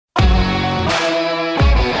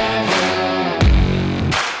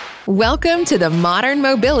Welcome to the Modern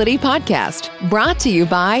Mobility Podcast, brought to you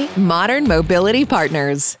by Modern Mobility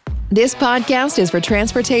Partners. This podcast is for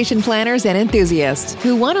transportation planners and enthusiasts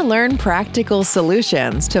who want to learn practical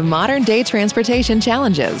solutions to modern-day transportation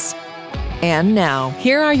challenges. And now,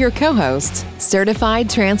 here are your co-hosts, certified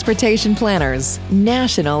transportation planners,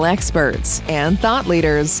 national experts, and thought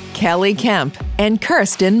leaders, Kelly Kemp and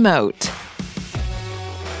Kirsten Moat.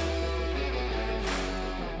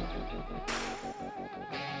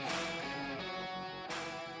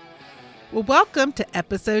 Well, welcome to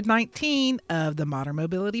episode 19 of the Modern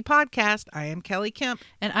Mobility Podcast. I am Kelly Kemp.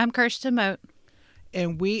 And I'm Kirsten Moat.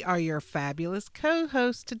 And we are your fabulous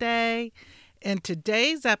co-hosts today. In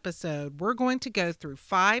today's episode, we're going to go through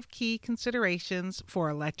 5 key considerations for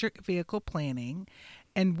electric vehicle planning.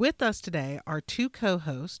 And with us today are 2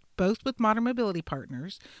 co-hosts, both with Modern Mobility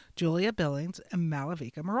Partners, Julia Billings and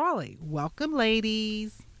Malavika Murali. Welcome,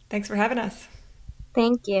 ladies. Thanks for having us.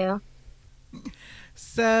 Thank you.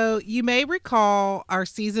 So you may recall our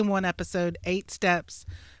season 1 episode, 8 Steps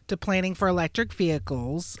to Planning for Electric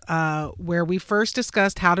Vehicles, where we first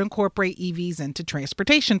discussed how to incorporate EVs into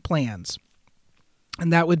transportation plans.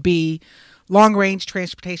 And that would be long-range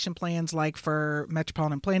transportation plans like for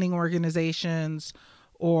metropolitan planning organizations,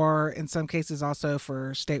 or in some cases also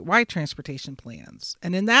for statewide transportation plans.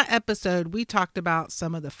 And in that episode, we talked about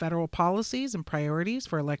some of the federal policies and priorities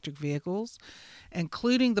for electric vehicles,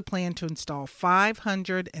 including the plan to install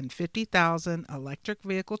 550,000 electric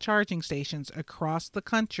vehicle charging stations across the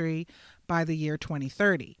country by the year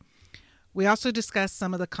 2030. We also discussed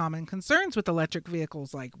some of the common concerns with electric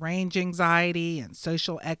vehicles like range anxiety and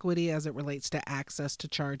social equity as it relates to access to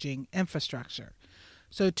charging infrastructure.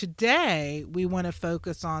 So today we want to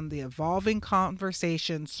focus on the evolving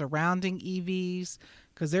conversation surrounding EVs,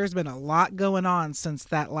 because there's been a lot going on since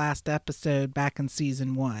that last episode back in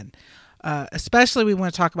season 1. Especially we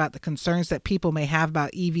want to talk about the concerns that people may have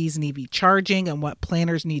about EVs and EV charging and what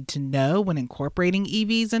planners need to know when incorporating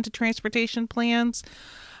EVs into transportation plans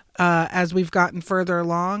as we've gotten further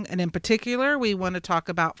along. And in particular, we want to talk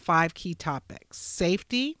about 5 key topics: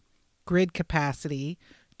 safety, grid capacity,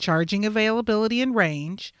 charging availability and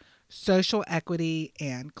range, social equity,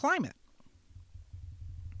 and climate.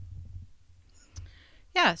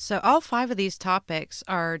 Yeah, so all 5 of these topics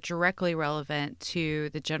are directly relevant to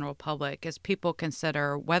the general public as people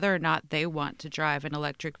consider whether or not they want to drive an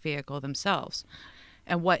electric vehicle themselves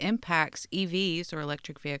and what impacts EVs or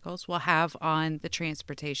electric vehicles will have on the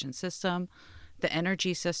transportation system, the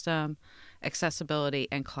energy system, accessibility,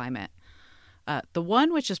 and climate. The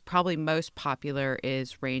one which is probably most popular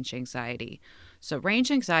is range anxiety. So range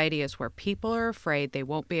anxiety is where people are afraid they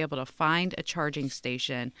won't be able to find a charging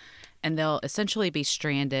station and they'll essentially be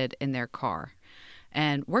stranded in their car.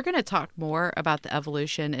 And we're going to talk more about the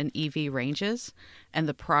evolution in EV ranges and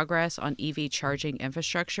the progress on EV charging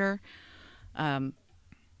infrastructure.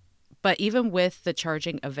 But even with the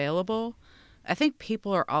charging available, I think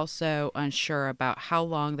people are also unsure about how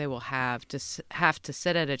long they will have to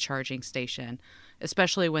sit at a charging station,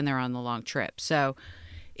 especially when they're on the long trip. So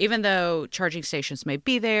even though charging stations may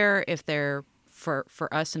be there, if they're for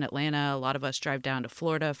us in Atlanta, a lot of us drive down to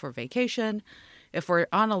Florida for vacation. If we're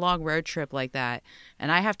on a long road trip like that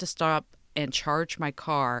and I have to stop and charge my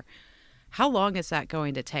car, how long is that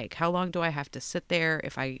going to take? How long do I have to sit there?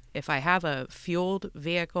 If I have a fueled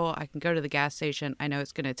vehicle, I can go to the gas station. I know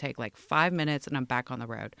it's going to take like 5 minutes and I'm back on the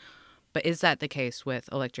road. But is that the case with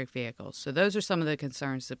electric vehicles? So those are some of the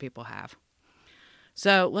concerns that people have.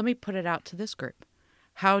 So let me put it out to this group.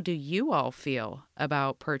 How do you all feel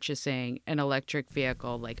about purchasing an electric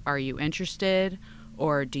vehicle? Like, are you interested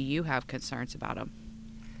or do you have concerns about them?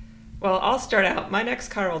 Well, I'll start out. My next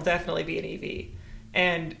car will definitely be an EV.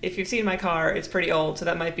 And if you've seen my car, it's pretty old, so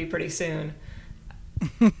that might be pretty soon.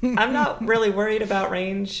 I'm not really worried about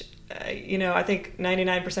range. I think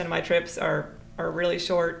 99% of my trips are really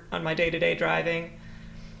short on my day-to-day driving.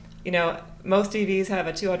 Most EVs have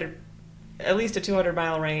at least a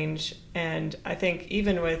 200-mile range, and I think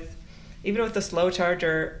even with the slow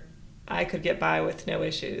charger, I could get by with no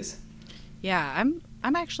issues. Yeah,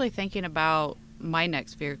 I'm actually thinking about my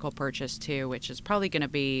next vehicle purchase too, which is probably going to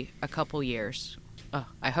be a couple years.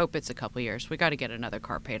 I hope it's a couple years. We got to get another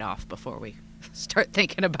car paid off before we start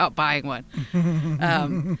thinking about buying one.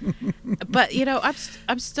 But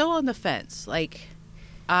I'm still on the fence. Like,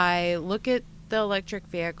 I look at the electric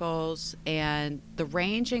vehicles and the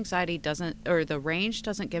range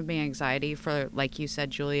doesn't give me anxiety for, like you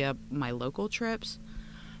said, Julia, my local trips.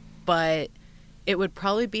 But it would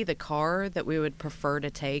probably be the car that we would prefer to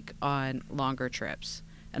take on longer trips.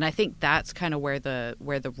 And I think that's kind of where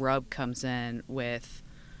the rub comes in with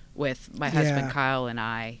my husband Kyle and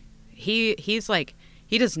I, he's like,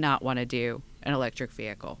 he does not want to do an electric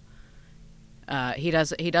vehicle. He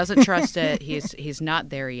doesn't trust it. He's not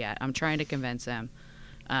there yet. I'm trying to convince him.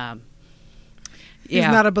 He's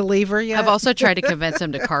not a believer yet. I've also tried to convince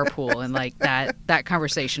him to carpool, and like that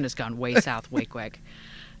conversation has gone way south way quick.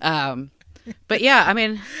 But yeah, I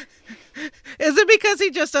mean, is it because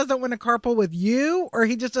he just doesn't want to carpool with you, or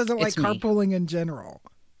he just doesn't like carpooling in general?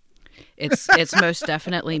 It's most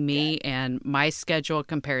definitely me and my schedule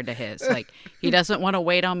compared to his. Like, he doesn't want to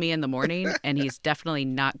wait on me in the morning, and he's definitely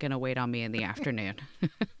not going to wait on me in the afternoon.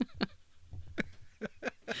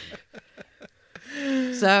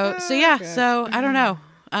 So yeah. Okay. So I don't know.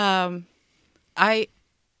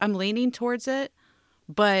 I'm leaning towards it,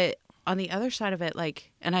 but on the other side of it,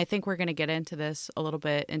 like, and I think we're going to get into this a little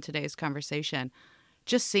bit in today's conversation,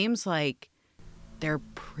 just seems like they're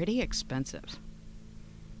pretty expensive.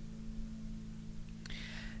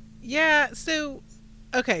 Yeah. So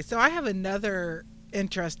I have another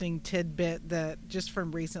interesting tidbit that just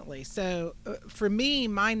from recently. So for me,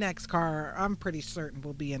 my next car, I'm pretty certain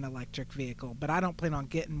will be an electric vehicle, but I don't plan on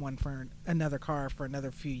getting one for another car for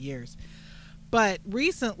another few years. But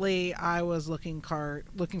recently I was looking for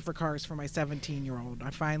cars for my 17-year-old.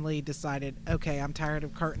 I finally decided, okay, I'm tired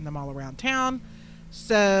of carting them all around town.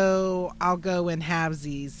 So I'll go in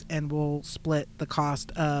halvesies and we'll split the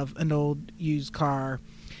cost of an old used car.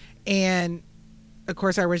 And of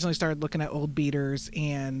course, I originally started looking at old beaters,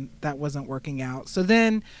 and that wasn't working out. So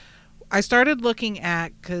then I started looking at,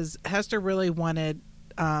 because Hester really wanted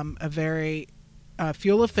a very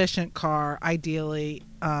fuel-efficient car, ideally,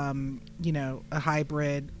 a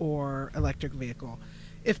hybrid or electric vehicle,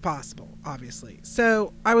 if possible, obviously.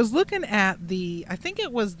 So I was looking at I think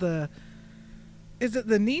it was is it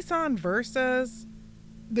the Nissan Versas?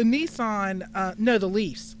 The Nissan, no, the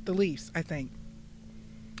Leafs, I think.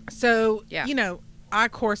 So, yeah. I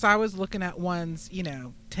was looking at ones,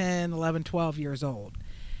 10, 11, 12 years old.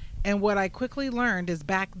 And what I quickly learned is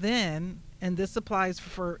back then, and this applies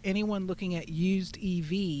for anyone looking at used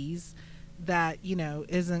EVs that,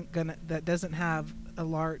 that doesn't have a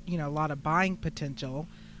lot of buying potential.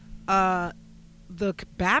 The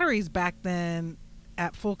batteries back then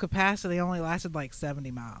at full capacity only lasted like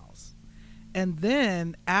 70 miles. And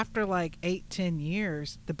then after like 8-10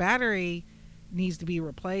 years, the battery needs to be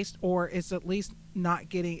replaced, or it's at least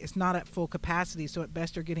it's not at full capacity, so at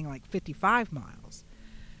best you're getting like 55 miles.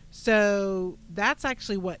 So that's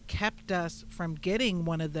actually what kept us from getting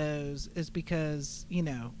one of those, is because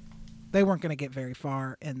they weren't going to get very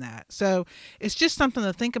far in that. So it's just something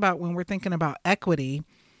to think about when we're thinking about equity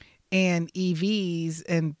and EVs,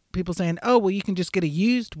 and people saying, oh, well, you can just get a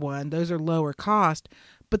used one, those are lower cost,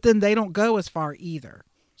 but then they don't go as far either.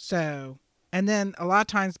 So, and then a lot of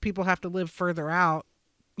times people have to live further out,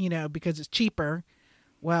 because it's cheaper.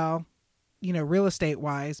 Well, real estate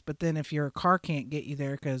wise, but then if your car can't get you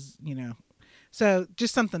there so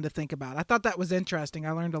just something to think about. I thought that was interesting.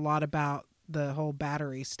 I learned a lot about the whole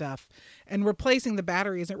battery stuff, and replacing the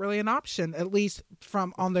battery isn't really an option, at least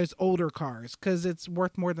on those older cars, because it's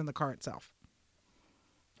worth more than the car itself.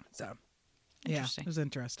 So yeah, it was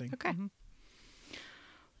interesting. Okay. Mm-hmm.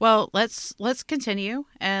 Well, let's continue,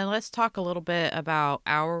 and let's talk a little bit about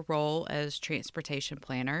our role as transportation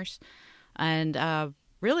planners. And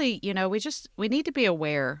really, we need to be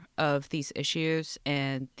aware of these issues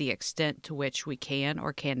and the extent to which we can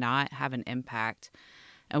or cannot have an impact.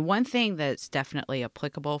 And one thing that's definitely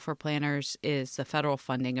applicable for planners is the federal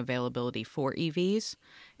funding availability for EVs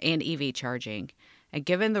and EV charging. And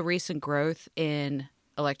given the recent growth in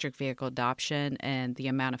electric vehicle adoption and the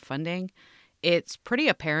amount of funding, it's pretty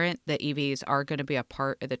apparent that EVs are going to be a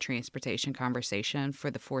part of the transportation conversation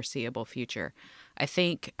for the foreseeable future. I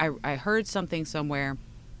think I heard something somewhere,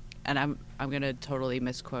 and I'm going to totally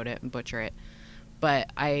misquote it and butcher it,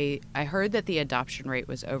 but I heard that the adoption rate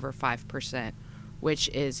was over 5%, which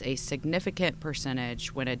is a significant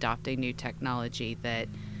percentage when adopting new technology.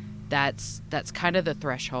 That's kind of the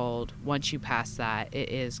threshold. Once you pass that, it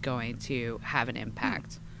is going to have an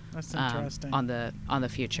impact. That's interesting. On the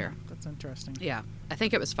future. Yeah, that's interesting. Yeah, I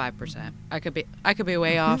think it was 5%. I could be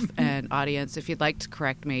way off. And audience, if you'd like to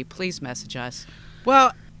correct me, please message us.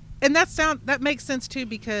 Well, and that makes sense too,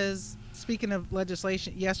 because speaking of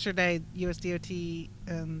legislation, yesterday USDOT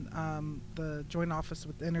and the Joint Office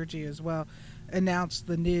with Energy as well announced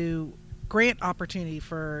the new grant opportunity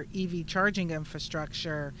for EV charging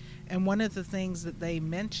infrastructure. And one of the things that they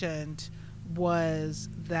mentioned was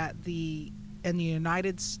that in the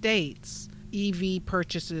United States, EV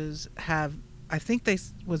purchases have, I think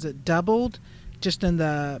doubled just in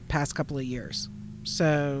the past couple of years.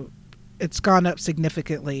 So it's gone up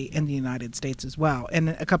significantly in the United States as well. And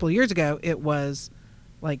a couple of years ago, it was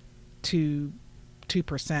like 2%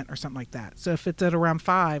 or something like that. So if it's at around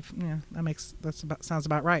 5, yeah, sounds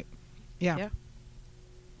about right. Yeah.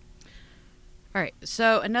 All right.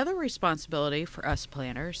 So another responsibility for us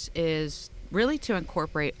planners is really to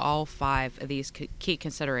incorporate all 5 of these key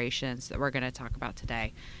considerations that we're going to talk about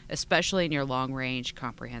today, especially in your long-range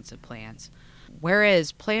comprehensive plans.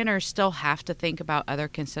 Whereas planners still have to think about other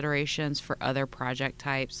considerations for other project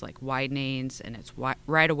types like widenings and its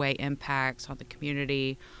right-of-way impacts on the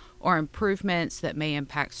community, or improvements that may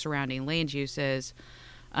impact surrounding land uses,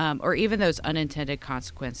 or even those unintended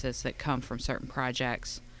consequences that come from certain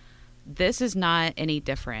projects. This is not any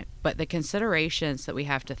different, but the considerations that we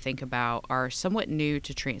have to think about are somewhat new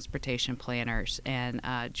to transportation planners, and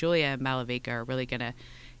Julia and Malavika are really going to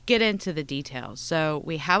get into the details. So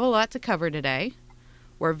we have a lot to cover today.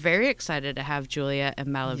 We're very excited to have Julia and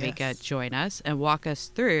Malavika join us and walk us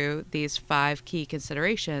through these 5 key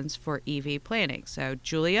considerations for EV planning. So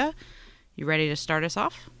Julia, you ready to start us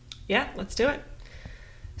off? Yeah, let's do it.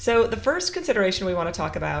 So the first consideration we want to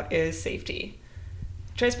talk about is safety.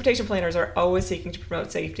 Transportation planners are always seeking to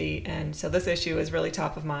promote safety, and so this issue is really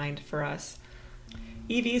top of mind for us.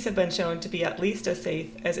 EVs have been shown to be at least as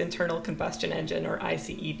safe as internal combustion engine or ICE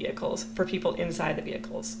vehicles for people inside the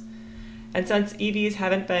vehicles. And since EVs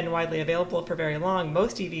haven't been widely available for very long,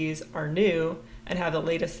 most EVs are new and have the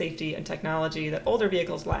latest safety and technology that older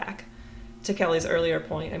vehicles lack. To Kelly's earlier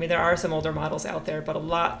point, I mean, there are some older models out there,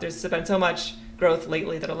 but there's been so much growth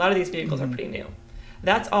lately that a lot of these vehicles are pretty new.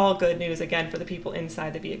 That's all good news, again, for the people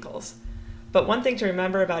inside the vehicles. But one thing to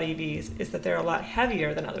remember about EVs is that they're a lot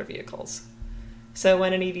heavier than other vehicles. So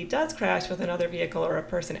when an EV does crash with another vehicle or a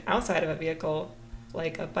person outside of a vehicle,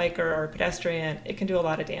 like a biker or a pedestrian, it can do a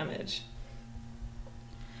lot of damage.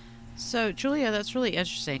 So, Julia, that's really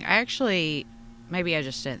interesting. Maybe I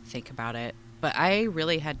just didn't think about it, but I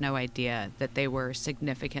really had no idea that they were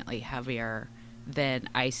significantly heavier than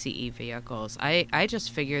ICE vehicles. I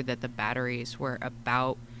just figured that the batteries were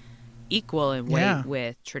about equal in weight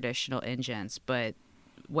with traditional engines, but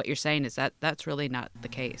what you're saying is that that's really not the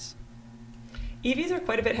case. EVs are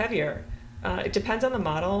quite a bit heavier. It depends on the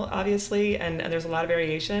model, obviously, and there's a lot of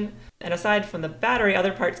variation. And aside from the battery,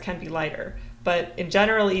 other parts can be lighter. But in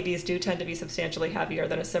general, EVs do tend to be substantially heavier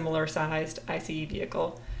than a similar-sized ICE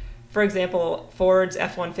vehicle. For example, Ford's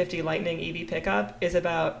F-150 Lightning EV pickup is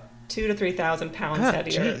about 2,000 to 3,000 pounds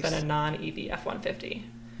heavier than a non-EV F-150.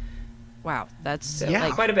 Wow, that's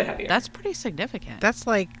quite a bit heavier. That's pretty significant. That's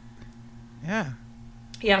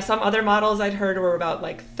Yeah, some other models I'd heard were about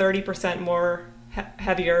like 30% more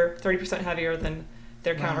heavier, 30% heavier than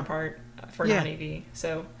their counterpart for non-EV.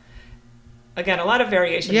 So again, a lot of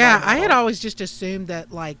variation. Yeah, I had always just assumed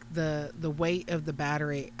that like the weight of the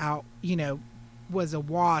battery was a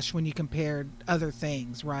wash when you compared other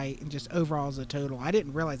things, right? And just overall as a total. I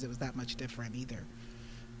didn't realize it was that much different either.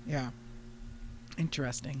 Yeah.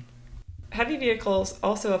 Interesting. Heavy vehicles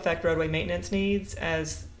also affect roadway maintenance needs,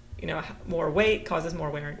 as more weight causes more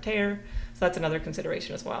wear and tear. So that's another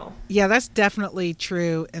consideration as well. Yeah, that's definitely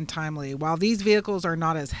true and timely. While these vehicles are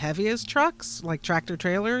not as heavy as trucks, like tractor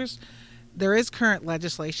trailers, there is current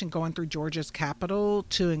legislation going through Georgia's Capitol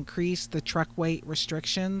to increase the truck weight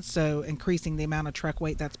restrictions, so increasing the amount of truck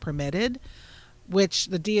weight that's permitted, which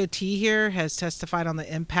the DOT here has testified on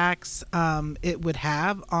the impacts it would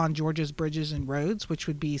have on Georgia's bridges and roads, which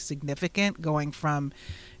would be significant, going from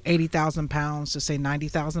 80,000 pounds to say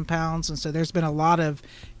 90,000 pounds. And so there's been a lot of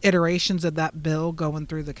iterations of that bill going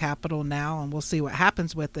through the Capitol now, and we'll see what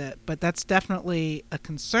happens with it. But that's definitely a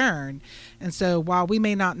concern. And so while we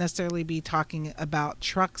may not necessarily be talking about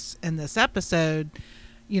trucks in this episode,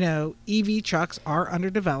 EV trucks are under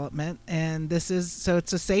development, and it's a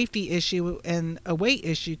safety issue, and a weight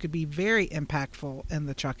issue could be very impactful in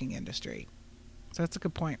the trucking industry. So that's a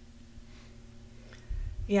good point.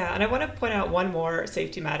 Yeah, and I want to point out one more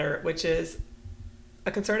safety matter, which is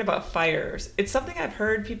a concern about fires. It's something I've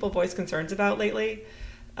heard people voice concerns about lately.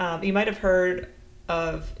 You might have heard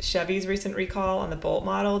of Chevy's recent recall on the Bolt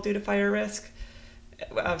model due to fire risk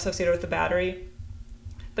associated with the battery.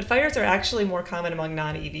 But fires are actually more common among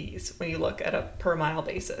non-EVs when you look at a per mile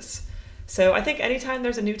basis. So I think anytime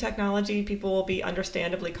there's a new technology, people will be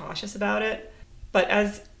understandably cautious about it. But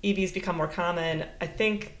as EVs become more common, I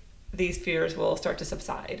think these fears will start to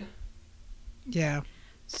subside. Yeah.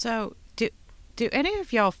 So do any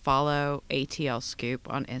of y'all follow ATL Scoop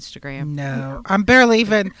on Instagram? No, I'm barely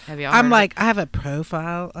even. Have y'all I'm heard like, I have a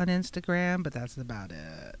profile on Instagram, but that's about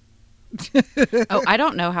it. Oh, I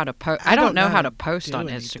don't know how to post. I don't know how to post on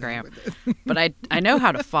Instagram, but I know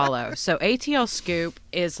how to follow. So ATL Scoop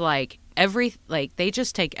is like they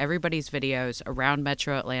just take everybody's videos around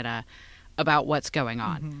Metro Atlanta about what's going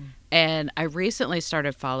on. Mm-hmm. And I recently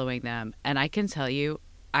started following them, and I can tell you,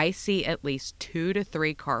 I see at least 2 to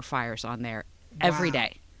 3 car fires on there every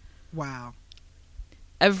day. Wow.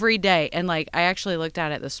 Every day. And like, I actually looked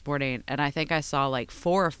at it this morning, and I think I saw like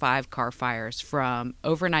 4 or 5 car fires from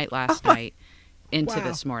overnight last night into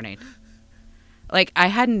this morning. Like, I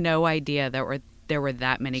had no idea there were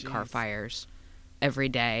that many car fires every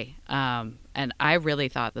day. And I really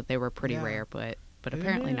thought that they were pretty rare, but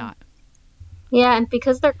apparently not. Yeah, and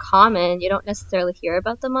because they're common, you don't necessarily hear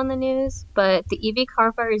about them on the news, but the EV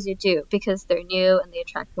car fires you do because they're new and they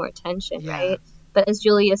attract more attention, right? But as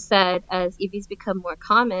Julia said, as EVs become more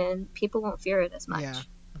common, people won't fear it as much. Yeah,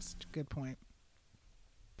 that's a good point.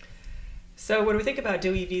 So when we think about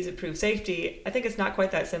do EVs improve safety, I think it's not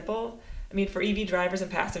quite that simple. I mean, for EV drivers and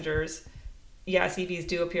passengers, yes, EVs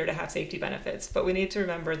do appear to have safety benefits, but we need to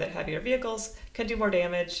remember that heavier vehicles can do more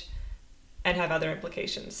damage and have other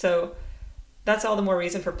implications. So that's all the more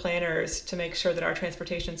reason for planners to make sure that our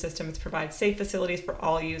transportation systems provide safe facilities for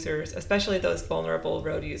all users, especially those vulnerable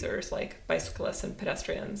road users like bicyclists and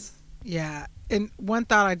pedestrians. Yeah. And one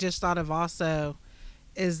thought I just thought of also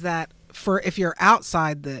is that if you're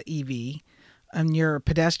outside the EV and you're a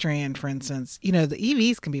pedestrian, for instance, the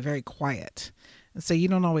EVs can be very quiet. And so you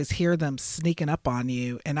don't always hear them sneaking up on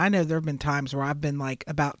you. And I know there have been times where I've been like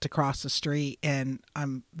about to cross the street and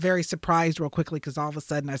I'm very surprised real quickly because all of a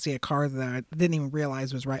sudden I see a car that I didn't even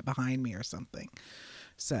realize was right behind me or something.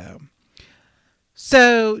 So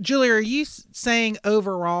Julia, are you saying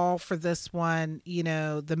overall for this one,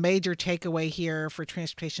 the major takeaway here for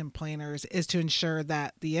transportation planners is to ensure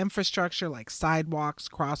that the infrastructure like sidewalks,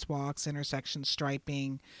 crosswalks, intersection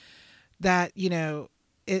striping, that,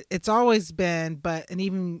 it's always been, but an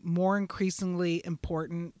even more increasingly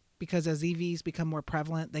important because as EVs become more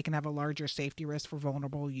prevalent, they can have a larger safety risk for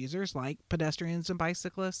vulnerable users like pedestrians and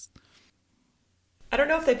bicyclists? I don't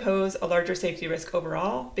know if they pose a larger safety risk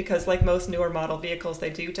overall because like most newer model vehicles,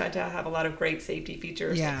 they do tend to have a lot of great safety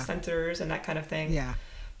features like sensors and that kind of thing. Yeah.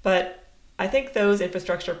 But I think those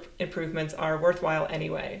infrastructure improvements are worthwhile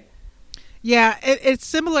anyway. Yeah, it's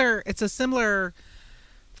similar. It's a similar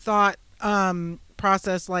thought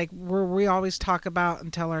process like where we always talk about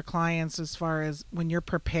and tell our clients as far as when you're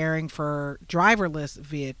preparing for driverless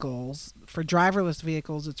vehicles. For driverless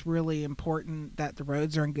vehicles, it's really important that the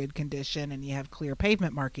roads are in good condition and you have clear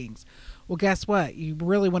pavement markings. Well, guess what? You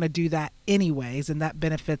really want to do that anyways, and that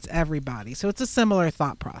benefits everybody. So it's a similar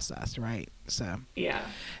thought process, right? So yeah.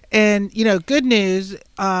 And, good news,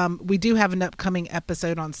 we do have an upcoming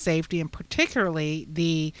episode on safety and particularly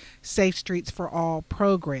the Safe Streets for All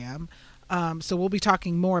program. So we'll be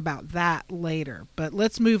talking more about that later. But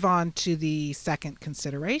let's move on to the second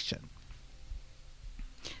consideration.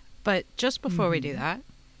 But just before we do that,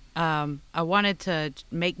 I wanted to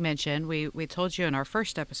make mention, we told you in our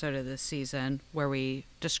first episode of this season where we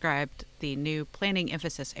described the new planning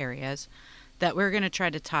emphasis areas that we're going to try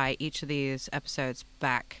to tie each of these episodes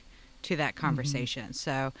back to that conversation.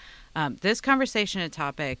 So this conversation and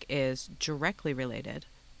topic is directly related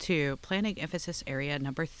to planning emphasis area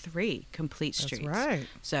number 3, complete streets. That's right.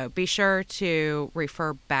 So be sure to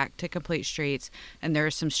refer back to complete streets, and there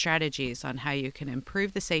are some strategies on how you can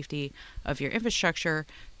improve the safety of your infrastructure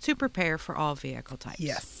to prepare for all vehicle types.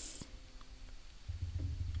 Yes.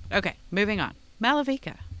 Okay, moving on.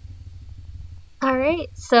 Malavika. All right,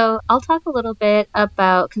 so I'll talk a little bit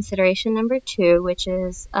about consideration number 2, which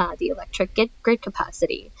is the electric grid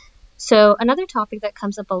capacity. So another topic that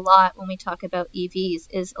comes up a lot when we talk about EVs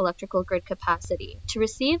is electrical grid capacity. To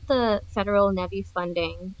receive the federal NEVI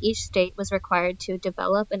funding, each state was required to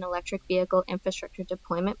develop an electric vehicle infrastructure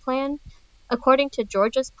deployment plan. According to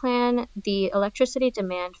Georgia's plan, the electricity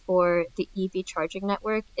demand for the EV charging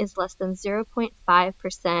network is less than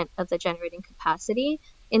 0.5% of the generating capacity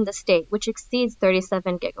in the state, which exceeds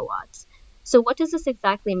 37 gigawatts. So what does this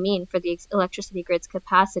exactly mean for the electricity grid's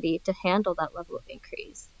capacity to handle that level of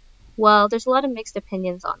increase? Well, there's a lot of mixed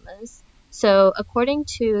opinions on this. So according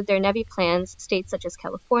to their NEVI plans, states such as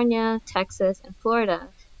California, Texas, and Florida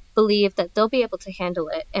believe that they'll be able to handle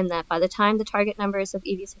it and that by the time the target numbers of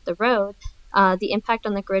EVs hit the road, the impact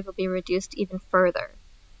on the grid will be reduced even further.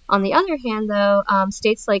 On the other hand, though,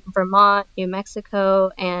 states like Vermont, New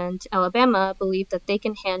Mexico, and Alabama believe that they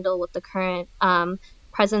can handle what the current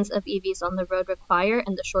presence of EVs on the road require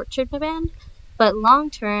in the short-term demand. But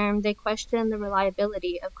long-term, they question the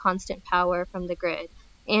reliability of constant power from the grid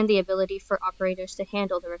and the ability for operators to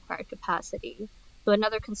handle the required capacity. So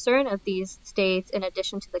another concern of these states, in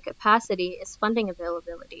addition to the capacity, is funding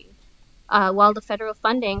availability. while the federal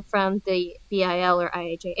funding from the BIL or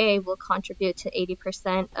IIJA will contribute to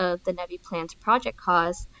 80% of the NEVI plan's project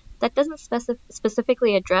costs, that doesn't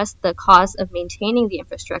specifically address the cost of maintaining the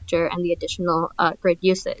infrastructure and the additional grid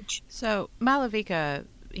usage. So, Malavika,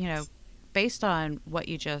 based on what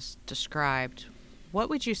you just described, what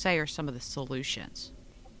would you say are some of the solutions?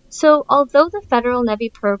 So, although the federal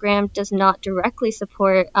NEVI program does not directly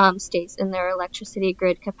support states in their electricity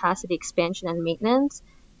grid capacity expansion and maintenance,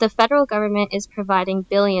 the federal government is providing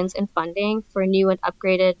billions in funding for new and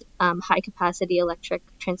upgraded high-capacity electric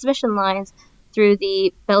transmission lines through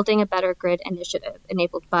the Building a Better Grid initiative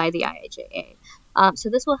enabled by the IIJA. So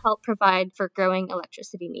this will help provide for growing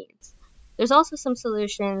electricity needs. There's also some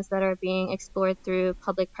solutions that are being explored through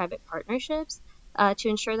public-private partnerships to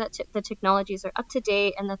ensure that the technologies are up to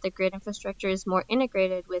date and that the grid infrastructure is more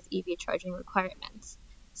integrated with EV charging requirements.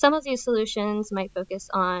 Some of these solutions might focus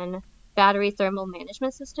on battery thermal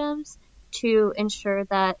management systems to ensure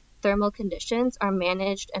that thermal conditions are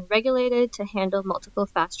managed and regulated to handle multiple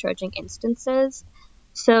fast charging instances.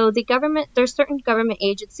 So there's certain government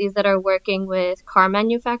agencies that are working with car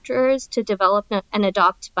manufacturers to develop and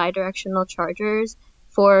adopt bidirectional chargers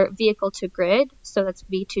for vehicle to grid, so that's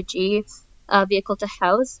V2G, vehicle to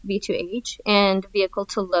house, V2H, and vehicle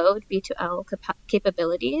to load, V2L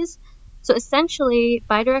capabilities. So essentially,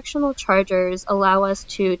 bidirectional chargers allow us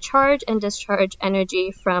to charge and discharge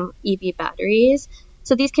energy from EV batteries.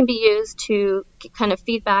 So these can be used to kind of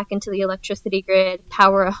feed back into the electricity grid,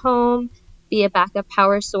 power a home, be a backup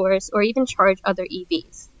power source, or even charge other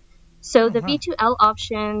EVs. So the V2L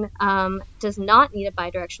option does not need a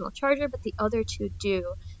bidirectional charger, but the other two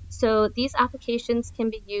do. So these applications can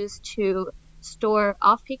be used to store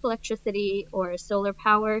off-peak electricity or solar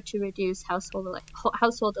power to reduce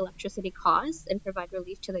household electricity costs and provide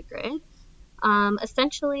relief to the grid.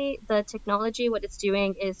 Essentially, the technology, what it's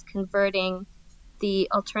doing is converting the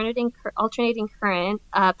alternating current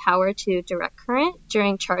power to direct current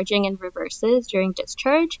during charging and reverses during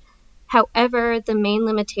discharge. However, the main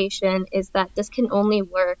limitation is that this can only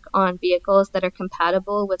work on vehicles that are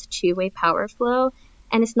compatible with two-way power flow,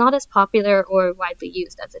 and it's not as popular or widely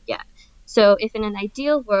used as of yet. So if in an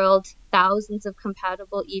ideal world, thousands of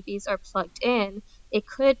compatible EVs are plugged in, it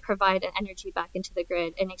could provide an energy back into the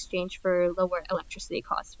grid in exchange for lower electricity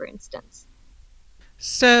costs, for instance.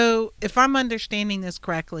 So, if I'm understanding this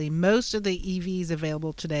correctly, most of the EVs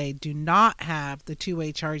available today do not have the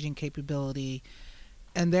two-way charging capability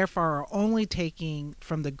and therefore are only taking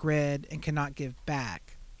from the grid and cannot give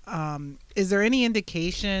back. Is there any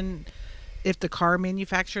indication if the car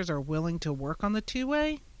manufacturers are willing to work on the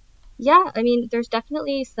two-way? Yeah, I mean, there's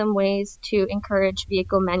definitely some ways to encourage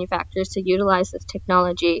vehicle manufacturers to utilize this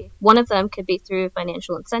technology. One of them could be through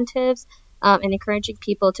financial incentives and encouraging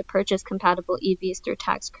people to purchase compatible EVs through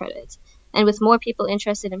tax credits. And with more people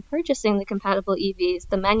interested in purchasing the compatible EVs,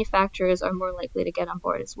 the manufacturers are more likely to get on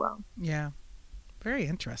board as well. Yeah, very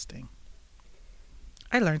interesting.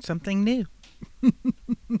 I learned something new. And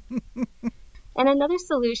another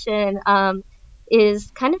solution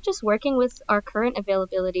is kind of just working with our current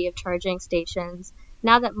availability of charging stations.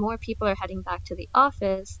 Now that more people are heading back to the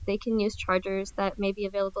office, they can use chargers that may be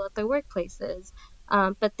available at their workplaces.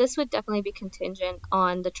 But this would definitely be contingent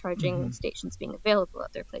on the charging stations being available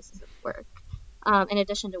at their places of work. In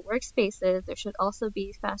addition to workspaces, there should also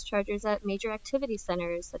be fast chargers at major activity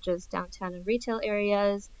centers, such as downtown and retail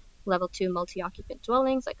areas, level 2 multi-occupant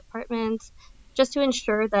dwellings like apartments, just to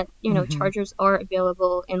ensure that, chargers are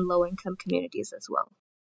available in low-income communities as well.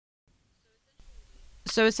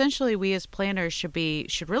 So essentially, we as planners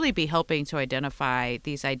should really be helping to identify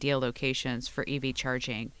these ideal locations for EV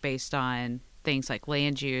charging based on things like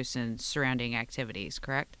land use and surrounding activities,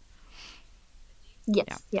 correct?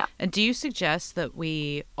 Yes, yeah. And do you suggest that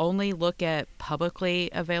we only look at publicly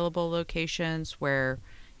available locations where,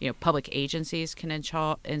 public agencies can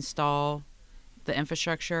install the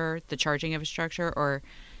infrastructure, the charging infrastructure, or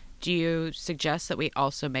do you suggest that we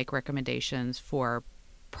also make recommendations for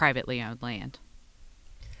privately owned land?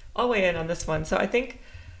 I'll weigh in on this one. So I think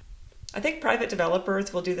private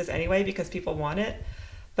developers will do this anyway because people want it,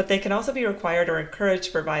 but they can also be required or encouraged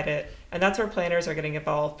to provide it. And that's where planners are getting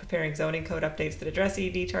involved, preparing zoning code updates that address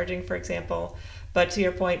EV charging, for example. But to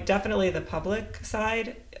your point, definitely the public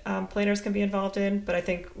side, planners can be involved in, but I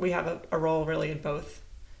think we have a role really in both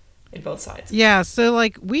sides. Yeah, so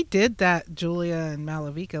we did that, Julia and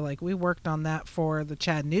Malavika, we worked on that for the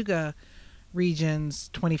Chattanooga region's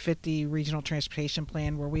 2050 regional transportation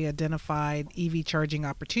plan, where we identified EV charging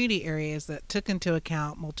opportunity areas that took into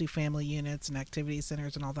account multifamily units and activity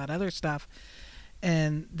centers and all that other stuff.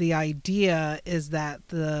 And the idea is that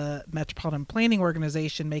the Metropolitan Planning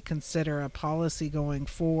Organization may consider a policy going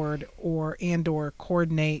forward or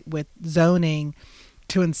coordinate with zoning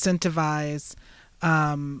to incentivize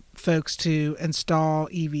folks to install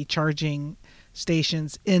EV charging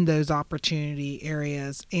stations in those opportunity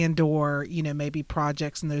areas, or maybe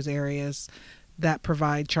projects in those areas that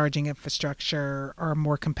provide charging infrastructure are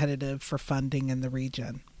more competitive for funding in the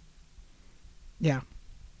region. Yeah.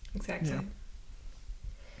 Exactly. Yeah.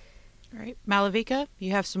 All right. Malavika,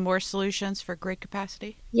 you have some more solutions for grid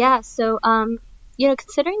capacity? Yeah, so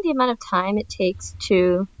considering the amount of time it takes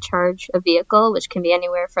to charge a vehicle, which can be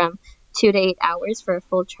anywhere from 2 to 8 hours for a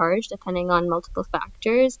full charge, depending on multiple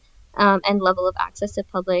factors, and level of access to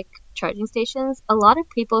public charging stations, a lot of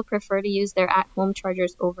people prefer to use their at-home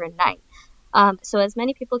chargers overnight. So as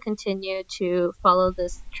many people continue to follow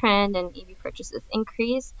this trend and EV purchases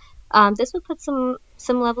increase, this would put some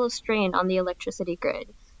level of strain on the electricity grid.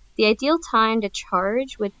 The ideal time to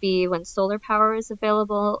charge would be when solar power is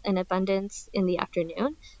available in abundance in the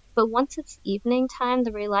afternoon, but once it's evening time,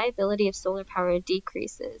 the reliability of solar power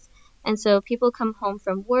decreases. And so people come home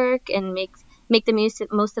from work and make the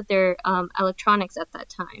most of their electronics at that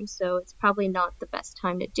time. So it's probably not the best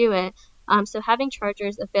time to do it. So having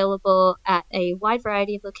chargers available at a wide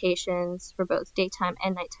variety of locations for both daytime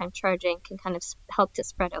and nighttime charging can kind of help to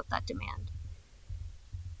spread out that demand.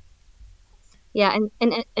 Yeah, and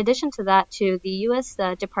in addition to that, too, the U.S.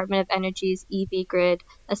 Department of Energy's EV Grid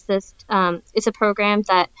Assist is a program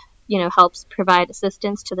that helps provide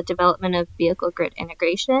assistance to the development of vehicle grid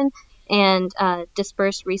integration and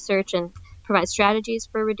disperse research and provide strategies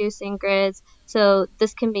for reducing grids. So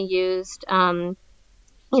this can be used,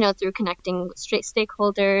 through connecting with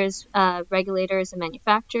stakeholders, regulators, and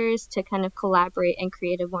manufacturers to kind of collaborate and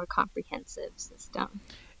create a more comprehensive system.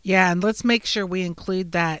 Yeah, and let's make sure we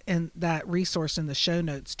include that resource in the show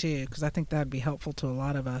notes too, because I think that'd be helpful to a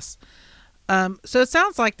lot of us. So it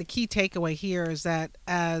sounds like the key takeaway here is that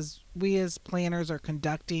as we as planners are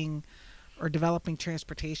conducting or developing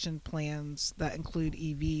transportation plans that include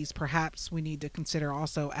EVs, perhaps we need to consider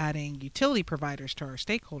also adding utility providers to our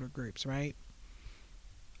stakeholder groups, right?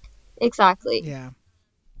 Exactly. Yeah.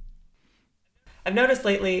 I've noticed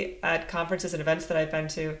lately at conferences and events that I've been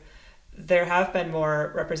to, there have been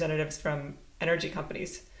more representatives from energy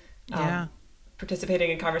companies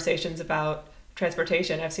participating in conversations about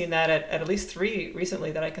transportation. I've seen that at least 3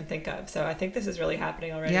 recently that I can think of. So I think this is really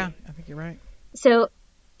happening already. Yeah, I think you're right. So,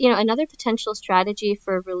 another potential strategy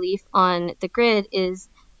for relief on the grid is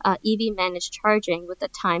EV managed charging with a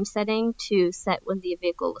time setting to set when the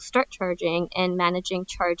vehicle will start charging and managing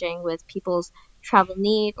charging with people's travel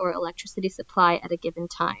need or electricity supply at a given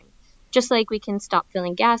time. Just like we can stop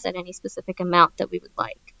filling gas at any specific amount that we would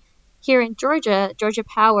like. Here in Georgia, Georgia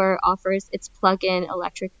Power offers its plug-in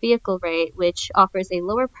electric vehicle rate, which offers a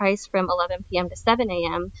lower price from 11 p.m. to 7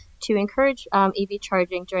 a.m. to encourage EV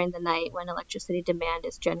charging during the night when electricity demand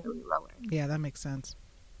is generally lower. Yeah, that makes sense.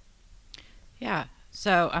 Yeah.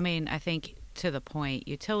 So, I think to the point,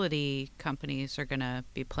 utility companies are going to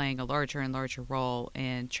be playing a larger and larger role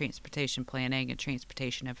in transportation planning and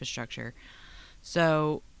transportation infrastructure.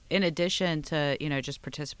 So, in addition to, just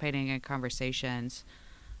participating in conversations,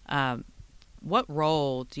 what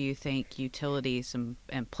role do you think utilities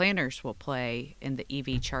and planners will play in the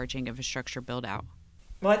EV charging infrastructure build out?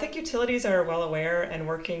 Well, I think utilities are well aware and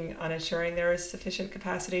working on ensuring there is sufficient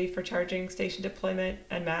capacity for charging station deployment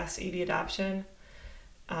and mass EV adoption.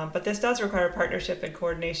 But this does require partnership and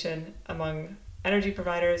coordination among energy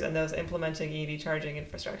providers and those implementing EV charging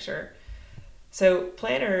infrastructure. So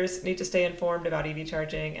planners need to stay informed about EV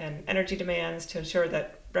charging and energy demands to ensure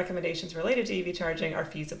that recommendations related to EV charging are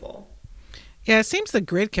feasible. Yeah, it seems the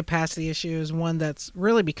grid capacity issue is one that's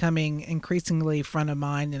really becoming increasingly front of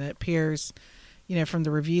mind, and it appears, from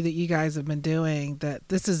the review that you guys have been doing, that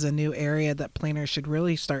this is a new area that planners should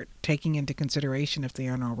really start taking into consideration if they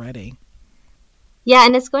aren't already. Yeah,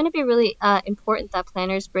 and it's going to be really important that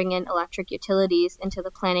planners bring in electric utilities into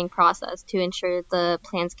the planning process to ensure the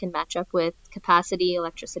plans can match up with capacity,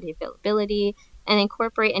 electricity availability, and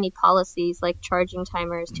incorporate any policies like charging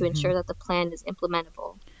timers to ensure that the plan is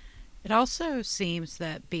implementable. It also seems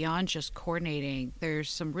that beyond just coordinating,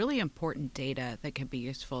 there's some really important data that can be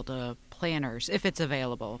useful to planners if it's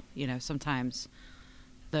available. Sometimes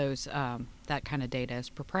those that kind of data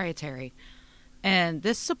is proprietary. And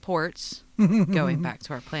this supports, going back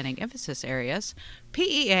to our planning emphasis areas,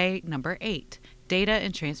 PEA number 8, data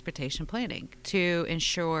and transportation planning, to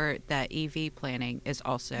ensure that EV planning is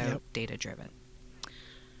also data-driven.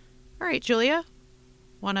 All right, Julia,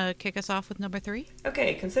 want to kick us off with number 3?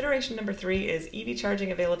 Okay, consideration number 3 is EV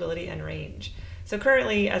charging availability and range. So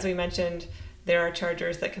currently, as we mentioned, there are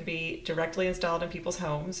chargers that can be directly installed in people's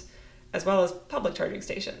homes, as well as public charging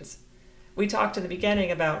stations. We talked in the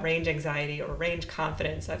beginning about range anxiety or range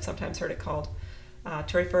confidence, I've sometimes heard it called,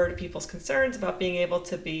 to refer to people's concerns about being able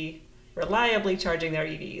to be reliably charging their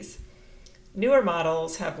EVs. Newer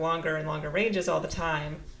models have longer and longer ranges all the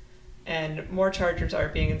time, and more chargers are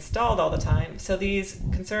being installed all the time. So these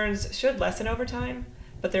concerns should lessen over time,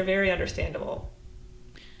 but they're very understandable.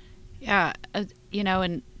 Yeah,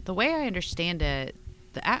 and the way I understand it,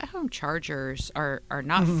 the at-home chargers are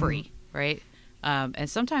not free, right? And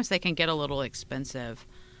sometimes they can get a little expensive.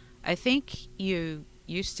 I think you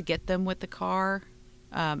used to get them with the car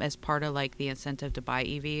as part of like the incentive to buy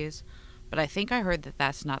EVs, but I think I heard that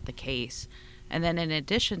that's not the case. And then in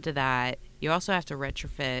addition to that, you also have to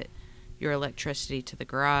retrofit your electricity to the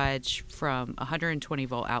garage from a 120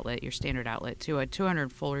 volt outlet, your standard outlet, to a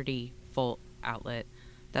 240 volt outlet.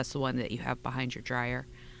 That's the one that you have behind your dryer.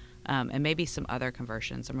 And maybe some other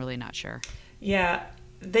conversions. I'm really not sure. Yeah,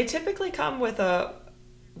 they typically come with a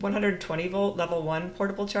 120 volt level 1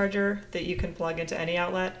 portable charger that you can plug into any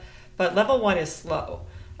outlet. But level 1 is slow,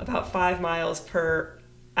 about 5 miles per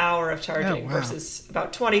hour of charging versus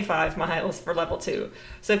about 25 miles for level 2.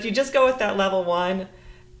 So if you just go with that level 1,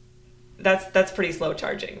 that's pretty slow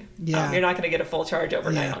charging. Yeah. You're not going to get a full charge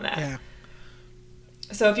overnight on that. Yeah.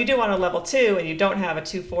 So if you do want a level 2 and you don't have a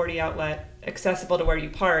 240 outlet accessible to where you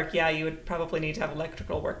park, you would probably need to have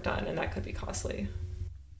electrical work done, and that could be costly.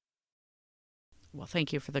 Well,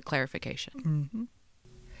 thank you for the clarification. Mm-hmm.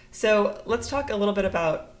 So let's talk a little bit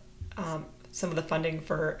about some of the funding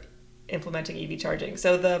for implementing EV charging.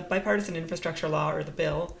 So the Bipartisan Infrastructure Law, or the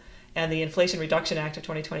bill, and the Inflation Reduction Act of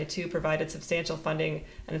 2022 provided substantial funding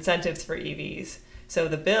and incentives for EVs. So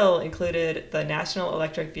the bill included the National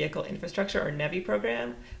Electric Vehicle Infrastructure, or NEVI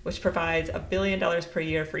program, which provides $1 billion per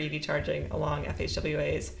year for EV charging along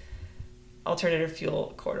FHWA's alternative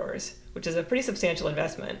fuel corridors, which is a pretty substantial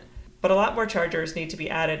investment. But a lot more chargers need to be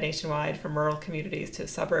added nationwide, from rural communities to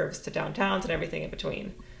suburbs to downtowns and everything in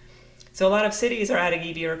between. So a lot of cities are adding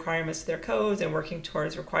EV requirements to their codes and working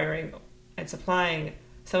towards requiring and supplying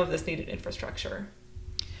some of this needed infrastructure.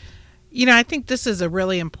 I think this is a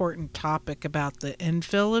really important topic about the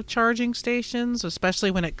infill of charging stations,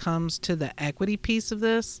 especially when it comes to the equity piece of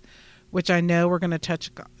this, which I know we're going to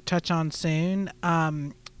touch on soon.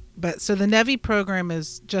 But so the NEVI program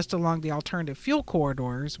is just along the alternative fuel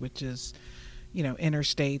corridors, which is,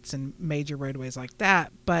 interstates and major roadways like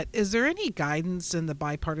that. But is there any guidance in the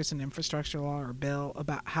Bipartisan Infrastructure Law or bill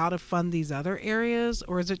about how to fund these other areas,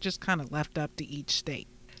 or is it just kind of left up to each state?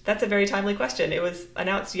 That's a very timely question. It was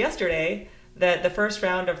announced yesterday that the first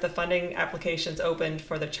round of the funding applications opened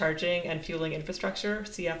for the Charging and Fueling Infrastructure,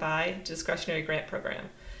 CFI, discretionary grant program.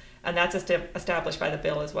 And that's established by the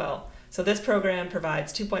bill as well. So this program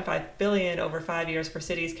provides $2.5 billion over 5 years for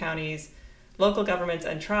cities, counties, local governments,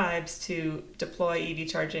 and tribes to deploy EV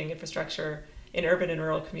charging infrastructure in urban and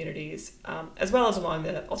rural communities, as well as along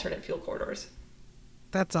the alternate fuel corridors.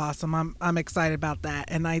 That's awesome. I'm excited about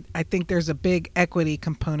that. And I think there's a big equity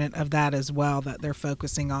component of that as well that they're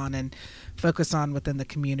focusing on and focus on within the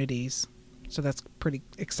communities. So that's pretty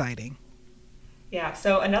exciting. Yeah,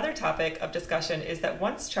 so another topic of discussion is that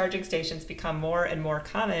once charging stations become more and more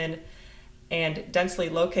common and densely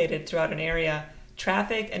located throughout an area,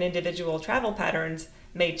 traffic and individual travel patterns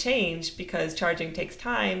may change because charging takes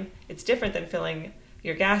time. It's different than filling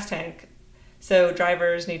your gas tank. So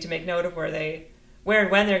drivers need to make note of where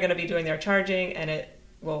and when they're going to be doing their charging, and it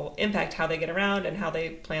will impact how they get around and how they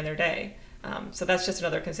plan their day. So that's just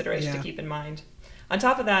another consideration to keep in mind. On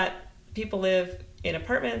top of that, people live in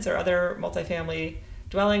apartments or other multifamily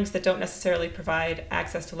dwellings that don't necessarily provide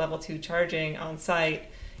access to level 2 charging on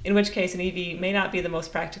site, in which case an EV may not be the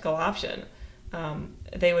most practical option.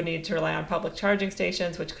 They would need to rely on public charging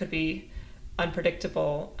stations, which could be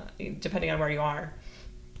unpredictable depending on where you are.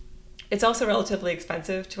 It's also relatively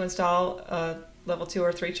expensive to install a level 2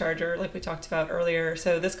 or 3 charger, like we talked about earlier.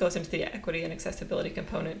 So this goes into the equity and accessibility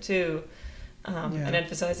component too, and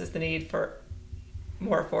emphasizes the need for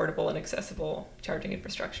more affordable and accessible charging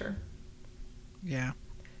infrastructure. Yeah.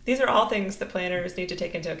 These are all things that planners need to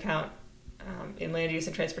take into account in land use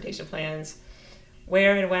and transportation plans.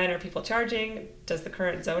 Where and when are people charging? Does the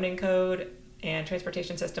current zoning code and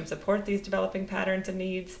transportation system support these developing patterns and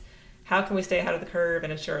needs? How can we stay ahead of the curve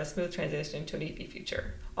and ensure a smooth transition to an EV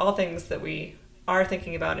future? All things that we are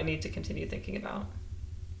thinking about and need to continue thinking about.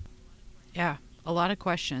 Yeah, a lot of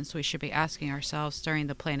questions we should be asking ourselves during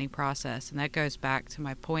the planning process. And that goes back to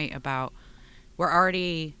my point about we're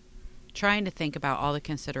already trying to think about all the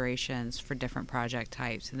considerations for different project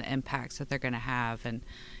types and the impacts that they're going to have. And,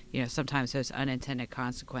 sometimes those unintended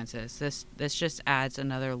consequences. This just adds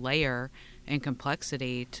another layer and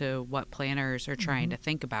complexity to what planners are trying to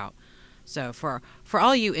think about. So for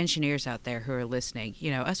all you engineers out there who are listening,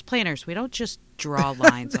 us planners, we don't just draw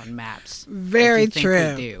lines on maps. Very like you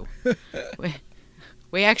true. Think we do.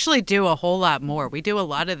 We actually do a whole lot more. We do a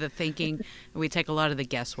lot of the thinking, and we take a lot of the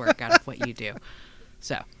guesswork out of what you do.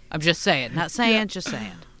 So I'm just saying, not saying, just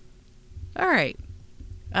saying. All right.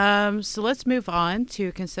 So let's move on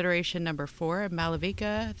to consideration number 4.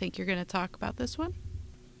 Malavika, I think you're going to talk about this one.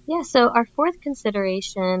 Yeah, so our fourth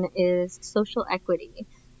consideration is social equity.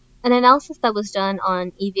 An analysis that was done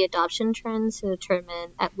on EV adoption trends to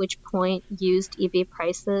determine at which point used EV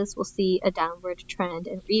prices will see a downward trend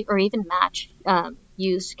or even match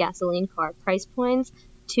used gasoline car price points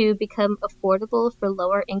to become affordable for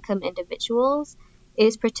lower income individuals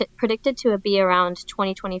is predicted to be around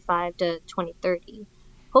 2025 to 2030.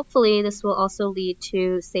 Hopefully, this will also lead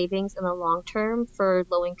to savings in the long term for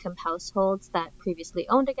low-income households that previously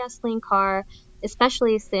owned a gasoline car,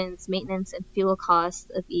 especially since maintenance and fuel costs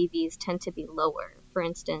of EVs tend to be lower. For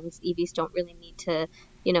instance, EVs don't really need to,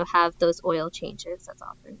 have those oil changes as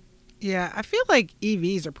often. Yeah, I feel like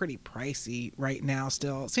EVs are pretty pricey right now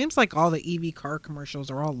still. It seems like all the EV car commercials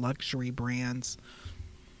are all luxury brands.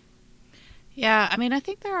 Yeah, I mean, I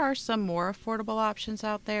think there are some more affordable options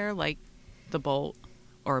out there, like the Bolt,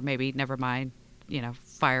 or maybe, never mind,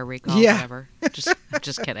 fire recall, whatever. I'm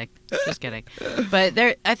just kidding. Just kidding. But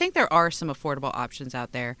I think there are some affordable options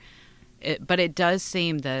out there. But it does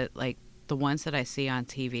seem that, like, the ones that I see on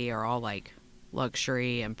TV are all, like,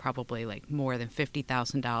 luxury and probably, like, more than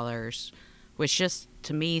 $50,000, which just,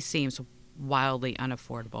 to me, seems wildly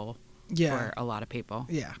unaffordable for a lot of people.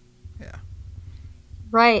 Yeah.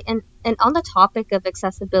 Right. And on the topic of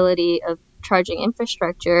accessibility of charging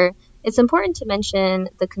infrastructure, it's important to mention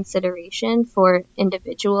the consideration for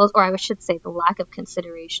individuals, or I should say the lack of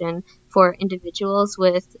consideration for individuals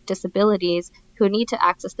with disabilities who need to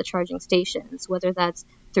access the charging stations, whether that's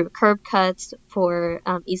through curb cuts for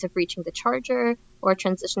ease of reaching the charger, or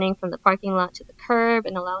transitioning from the parking lot to the curb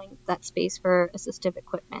and allowing that space for assistive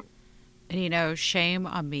equipment. And shame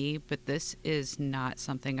on me, but this is not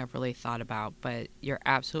something I've really thought about. But you're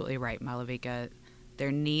absolutely right, Malavika.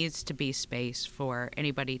 There needs to be space for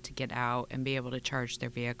anybody to get out and be able to charge their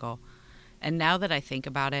vehicle. And now that I think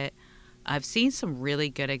about it, I've seen some really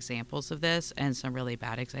good examples of this and some really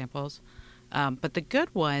bad examples. But the good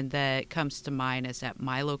one that comes to mind is at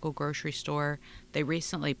my local grocery store. They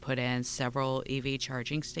recently put in several EV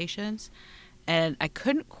charging stations. And I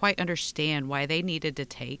couldn't quite understand why they needed to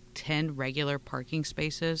take 10 regular parking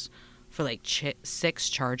spaces for like 6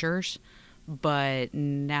 chargers. But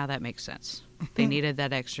now that makes sense. They needed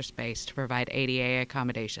that extra space to provide ADA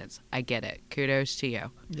accommodations. I get it. Kudos to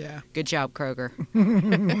you. Yeah. Good job, Kroger.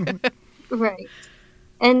 Right.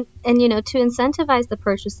 And to incentivize the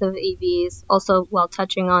purchase of EVs, also while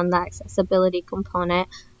touching on that accessibility component,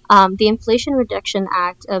 the Inflation Reduction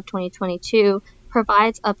Act of 2022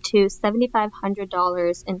 provides up to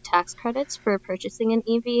 $7,500 in tax credits for purchasing an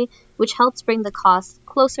EV, which helps bring the costs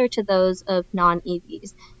closer to those of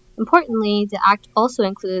non-EVs. Importantly, the act also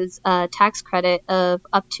includes a tax credit of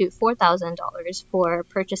up to $4,000 for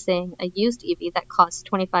purchasing a used EV that costs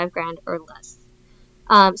 $25,000 or less.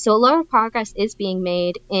 So a lot of progress is being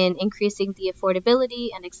made in increasing the affordability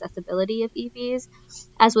and accessibility of EVs.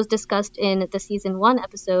 As was discussed in the Season 1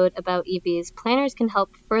 episode about EVs, planners can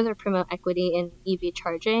help further promote equity in EV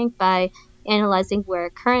charging by analyzing where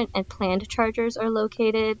current and planned chargers are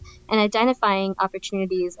located, and identifying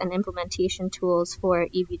opportunities and implementation tools for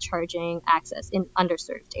EV charging access in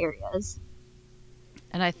underserved areas.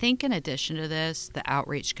 And I think in addition to this, the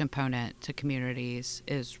outreach component to communities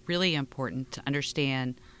is really important to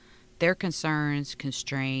understand their concerns,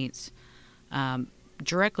 constraints,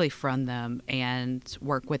 directly from them, and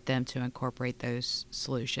work with them to incorporate those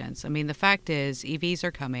solutions. I mean, the fact is EVs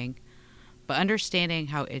are coming, but understanding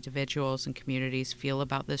how individuals and communities feel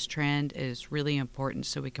about this trend is really important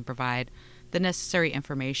so we can provide the necessary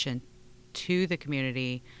information to the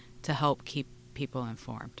community to help keep people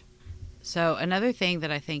informed. So another thing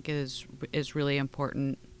that I think is really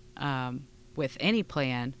important with any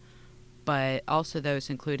plan, but also those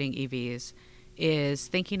including EVs, is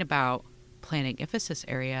thinking about planning emphasis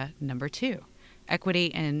area number 2,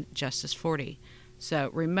 equity and Justice 40. So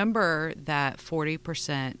remember that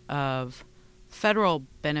 40% of federal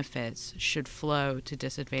benefits should flow to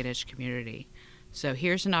disadvantaged community. So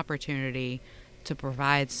here's an opportunity to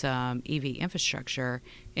provide some EV infrastructure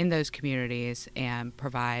in those communities and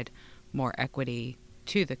provide more equity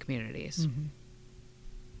to the communities. Mm-hmm.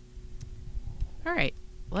 All right.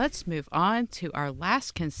 let's move on to our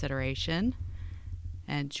last consideration.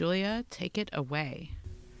 And Julia, take it away.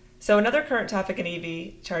 So another current topic in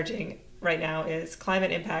EV charging right now is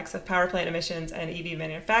climate impacts of power plant emissions and EV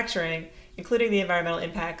manufacturing, including the environmental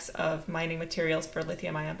impacts of mining materials for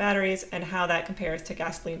lithium-ion batteries and how that compares to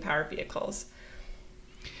gasoline-powered vehicles.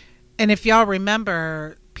 And if y'all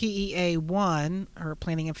remember, PEA 1, or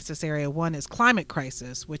Planning Emphasis Area 1, is climate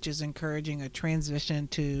crisis, which is encouraging a transition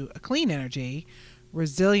to a clean energy,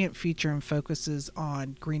 resilient future, and focuses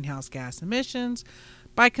on greenhouse gas emissions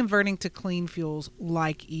by converting to clean fuels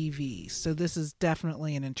like EVs. So this is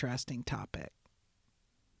definitely an interesting topic.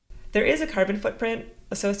 There is a carbon footprint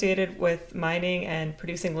associated with mining and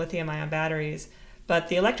producing lithium-ion batteries, but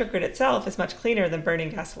the electric grid itself is much cleaner than burning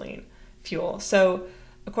gasoline fuel. So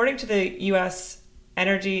according to the U.S.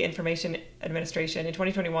 Energy Information Administration, in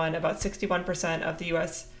 2021, about 61% of the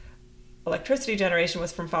U.S. electricity generation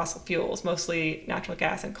was from fossil fuels, mostly natural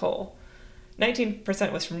gas and coal.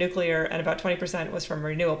 19% was from nuclear, and about 20% was from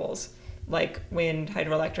renewables, like wind,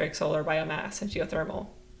 hydroelectric, solar, biomass, and geothermal.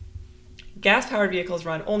 Gas-powered vehicles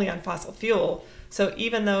run only on fossil fuel, so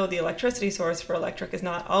even though the electricity source for electric is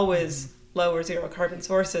not always low or zero carbon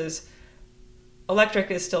sources,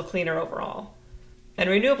 electric is still cleaner overall. And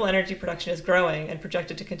renewable energy production is growing and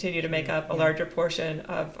projected to continue to make up a larger portion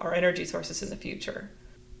of our energy sources in the future.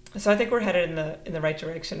 So I think we're headed in the right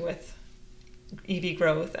direction with EV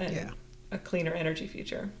growth and a cleaner energy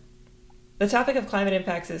future. The topic of climate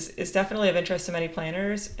impacts is definitely of interest to many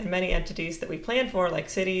planners, and many entities that we plan for, like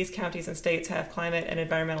cities, counties, and states, have climate and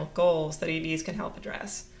environmental goals that EVs can help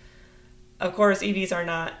address. Of course, EVs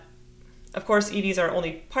are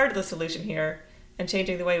only part of the solution here, and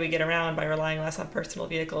changing the way we get around by relying less on personal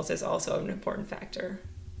vehicles is also an important factor.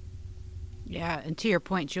 Yeah, and to your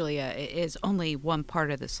point, Julia, it is only one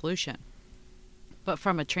part of the solution. But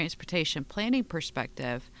from a transportation planning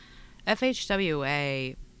perspective,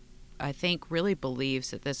 FHWA, I think, really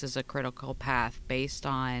believes that this is a critical path based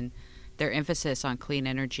on their emphasis on clean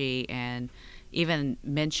energy and even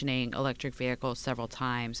mentioning electric vehicles several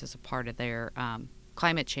times as a part of their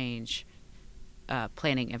climate change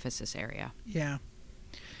planning emphasis area. Yeah.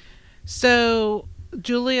 So,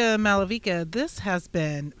 Julia Malavika, this has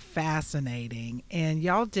been fascinating, and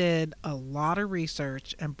y'all did a lot of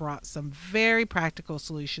research and brought some very practical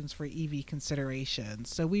solutions for EV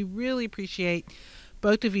considerations. So we really appreciate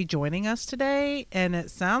both of you joining us today, and it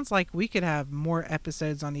sounds like we could have more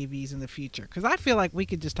episodes on EVs in the future, because I feel like we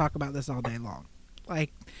could just talk about this all day long.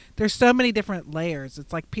 Like, there's so many different layers.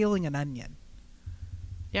 It's like peeling an onion.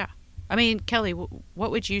 Yeah. I mean, Kelly,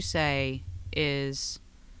 what would you say is,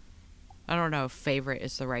 I don't know if favorite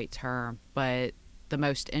is the right term, but the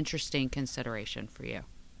most interesting consideration for you?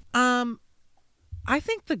 I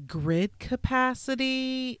think the grid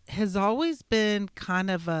capacity has always been kind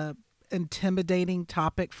of a intimidating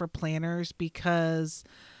topic for planners, because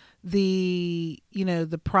the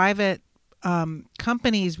private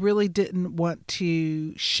companies really didn't want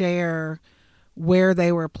to share where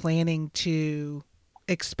they were planning to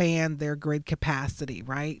expand their grid capacity,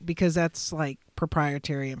 right? Because that's like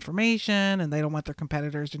proprietary information and they don't want their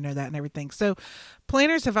competitors to know that and everything. So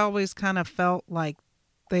planners have always kind of felt like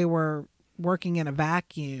they were working in a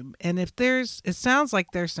vacuum. And it sounds like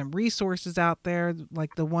there's some resources out there,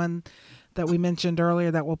 like the one that we mentioned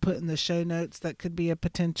earlier that we'll put in the show notes, that could be a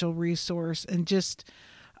potential resource. And just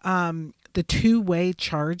the two-way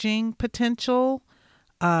charging potential,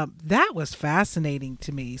 that was fascinating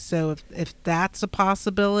to me. So if that's a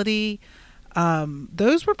possibility,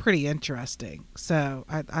 those were pretty interesting. So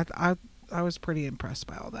I was pretty impressed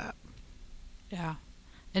by all that. Yeah.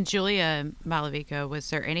 And Julia Malavika, was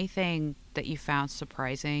there anything that you found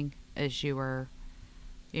surprising as you were,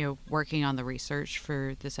 working on the research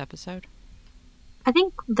for this episode? I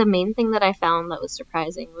think the main thing that I found that was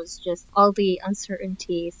surprising was just all the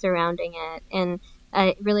uncertainty surrounding it. And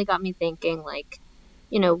it really got me thinking, like,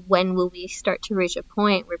 when will we start to reach a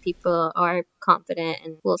point where people are confident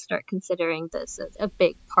and will start considering this as a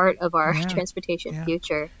big part of our transportation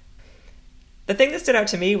future? The thing that stood out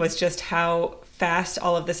to me was just how fast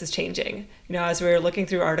all of this is changing. As we were looking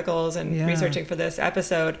through articles and researching for this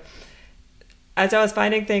episode, as I was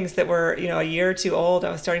finding things that were, a year or two old,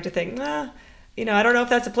 I was starting to think, I don't know if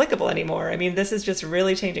that's applicable anymore. I mean, this is just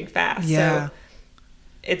really changing fast. Yeah. So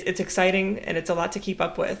it's exciting, and it's a lot to keep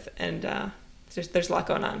up with, and there's a lot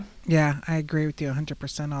going on. Yeah, I agree with you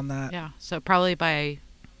 100% on that. Yeah, so probably by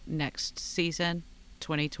next season,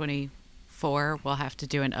 2024, we'll have to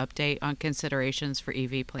do an update on considerations for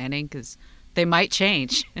EV planning, because they might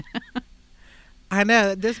change. I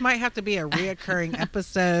know. This might have to be a reoccurring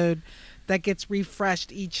episode, that gets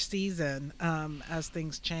refreshed each season as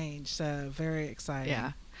things change. So very exciting.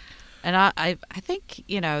 Yeah. And I think,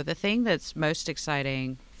 the thing that's most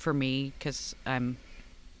exciting for me, because I'm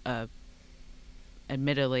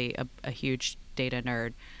admittedly a huge data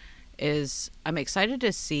nerd, is I'm excited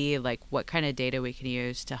to see like what kind of data we can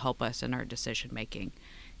use to help us in our decision making.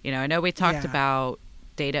 I know we talked about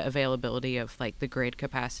data availability of like the grid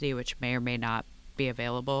capacity, which may or may not be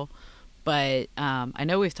available, but I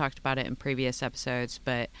know we've talked about it in previous episodes,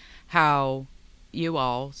 but how you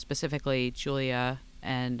all, specifically Julia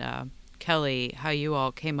and Kelly, how you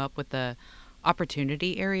all came up with the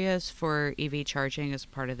opportunity areas for EV charging as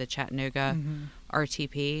part of the Chattanooga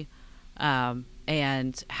RTP,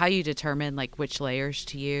 and how you determine like which layers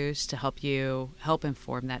to use to help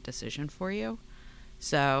inform that decision for you.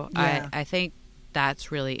 So I think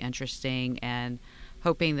that's really interesting, and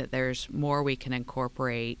hoping that there's more we can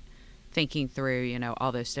incorporate, thinking through,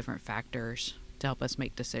 all those different factors to help us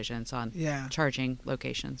make decisions on charging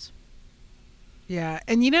locations. Yeah.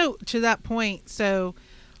 And, to that point, so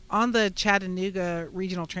on the Chattanooga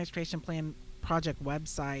Regional Transportation Plan Project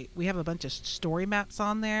website, we have a bunch of story maps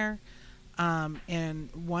on there. And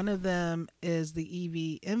one of them is the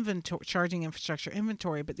EV inventory, charging infrastructure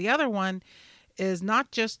inventory, but the other one is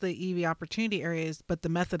not just the EV opportunity areas, but the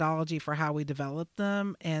methodology for how we develop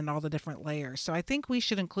them and all the different layers. So I think we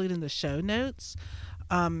should include in the show notes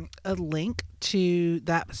a link to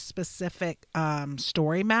that specific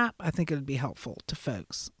story map. I think it would be helpful to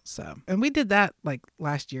folks. So, and we did that like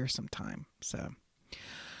last year sometime. So,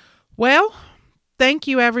 well, thank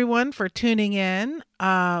you everyone for tuning in.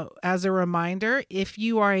 As a reminder, if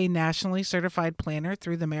you are a nationally certified planner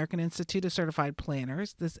through the American Institute of Certified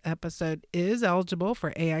Planners, this episode is eligible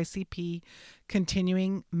for AICP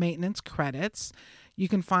continuing maintenance credits. You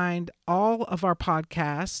can find all of our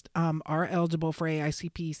podcasts are eligible for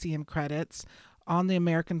AICP CM credits on the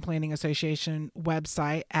American Planning Association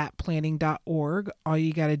website at planning.org. All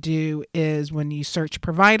you got to do is, when you search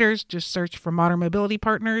providers, just search for Modern Mobility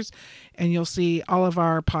Partners, and you'll see all of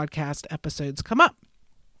our podcast episodes come up.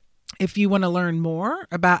 If you want to learn more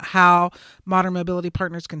about how Modern Mobility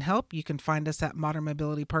Partners can help, you can find us at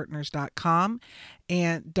modernmobilitypartners.com.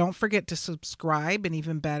 And don't forget to subscribe, and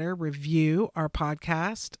even better, review our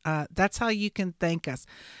podcast. That's how you can thank us.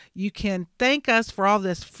 You can thank us for all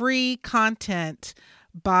this free content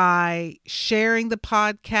by sharing the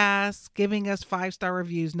podcast, giving us 5-star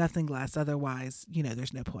reviews, nothing less. Otherwise,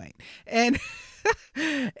 there's no point. And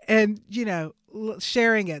and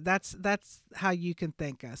sharing it. That's how you can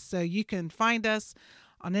thank us. So you can find us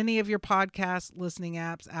on any of your podcast listening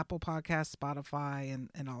apps, Apple Podcasts, Spotify,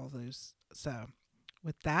 and all of those. So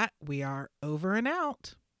with that, we are over and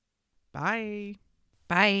out. Bye.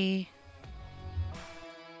 Bye.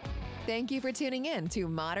 Thank you for tuning in to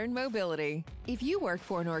Modern Mobility. If you work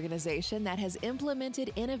for an organization that has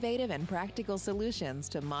implemented innovative and practical solutions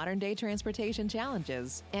to modern-day transportation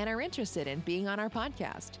challenges and are interested in being on our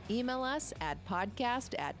podcast, email us at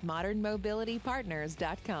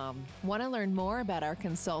podcast@modernmobilitypartners.com. Want to learn more about our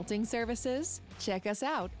consulting services? Check us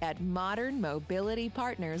out at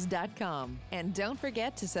modernmobilitypartners.com. And don't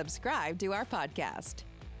forget to subscribe to our podcast.